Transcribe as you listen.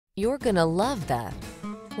You're gonna love the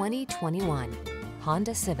 2021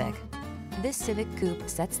 Honda Civic. This Civic Coupe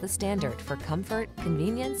sets the standard for comfort,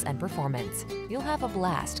 convenience, and performance. You'll have a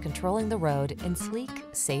blast controlling the road in sleek,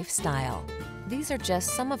 safe style. These are just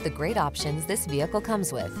some of the great options this vehicle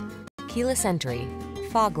comes with: keyless entry,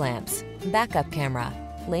 fog lamps, backup camera,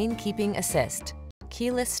 lane keeping assist,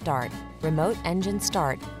 keyless start, remote engine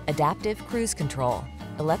start, adaptive cruise control,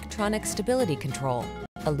 electronic stability control,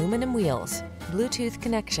 aluminum wheels, Bluetooth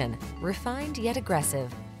connection, refined yet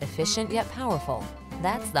aggressive, efficient yet powerful.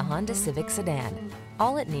 That's the Honda Civic Sedan.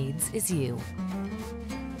 All it needs is you.